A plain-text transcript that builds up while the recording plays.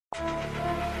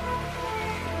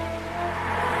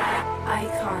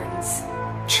Beats.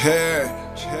 Yeah.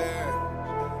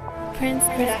 Prince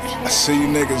Production. I see you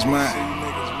niggas, man.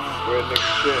 Real nigga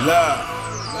shit. Love.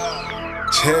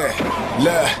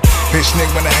 Love. Bitch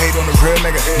nigga when I hate on the real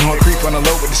nigga. No creep on the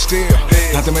low with the steel.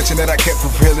 Not to mention that I kept for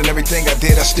real and everything I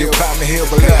did, I still climb the hill.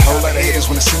 But love, whole lot of haters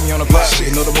when they see me on the block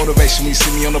shit. Know the motivation when you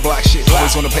see me on the block shit.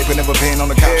 Always on the paper, never been on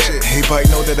the cop shit. Everybody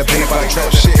know that I been about the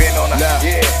trap shit. Love.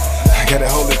 I gotta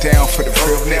hold it down for the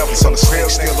real niggas on the snake,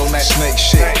 still on that snake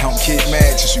shit. Don't get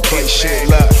mad, just you play shit,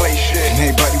 love. And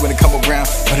everybody when they come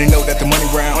around, but they know that the money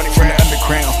round from the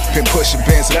underground. Been pushing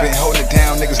bands, I've been holding it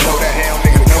down, niggas know that.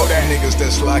 Niggas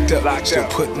that's locked up, still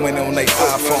putting money on their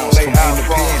iPhones. From in the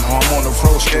pen, or I'm on the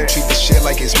road, still treat the shit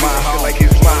like it's my home.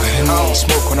 And I don't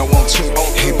smoke when I want to.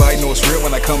 Everybody know it's real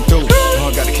when I come through. No,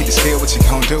 I gotta keep it still, what you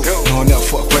gon' do? No, I'll never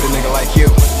fuck with a nigga like you.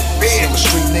 I'm a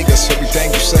street nigga, so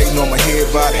everything you say, know I'ma hear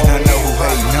about it. And I know who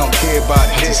hatin', I don't care about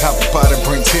it. I just hop about it,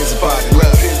 bring tears about it.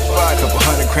 Love, couple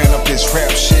 $100 up this rap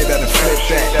shit, I done flip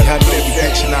that. I do every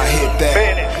action, I hit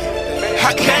that.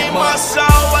 I came my soul,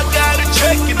 I got a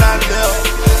check and I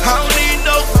left. I don't need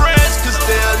no friends, cause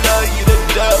they'll love you to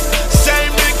death.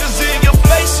 Same niggas in your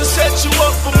place to set you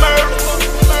up for murder.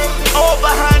 All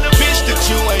behind a bitch that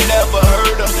you ain't never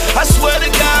heard of. I swear to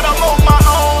God, I'm on my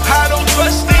own. I don't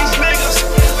trust these niggas.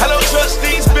 I don't trust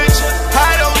these bitches.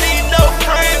 I don't need no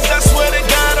friends. I swear to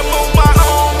God, I'm on my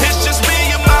own. It's just me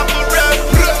and my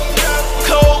forever.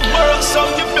 Cold world, so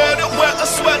you better wear a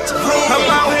sweater. I'm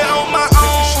out here on my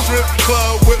own. Strip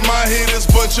club with my hitters,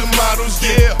 bunch of models,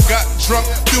 yeah. Got drunk,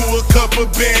 threw a couple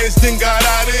bands, then got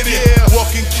out of there.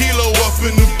 Walking kilo up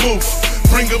in the booth,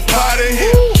 bring a pot in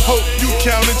here. Hope you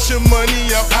counted your money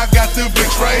out. I got the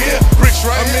bricks right here.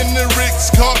 I'm in the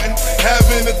Rick's Carton,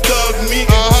 having a thug meeting.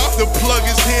 The plug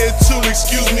is here too,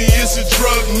 excuse me, it's a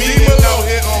drug meeting. Out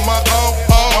here on my own,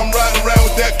 I'm riding around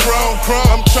with that chrome.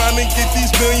 I'm trying to get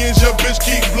these millions, your bitch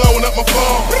keep blowing up my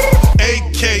phone.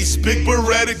 AKs, big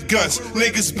Beretta guns,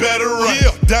 niggas better run.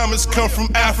 Diamonds come from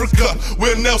Africa,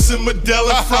 where Nelson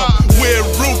Mandela from. Where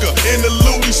Ruger in the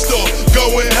Louis store,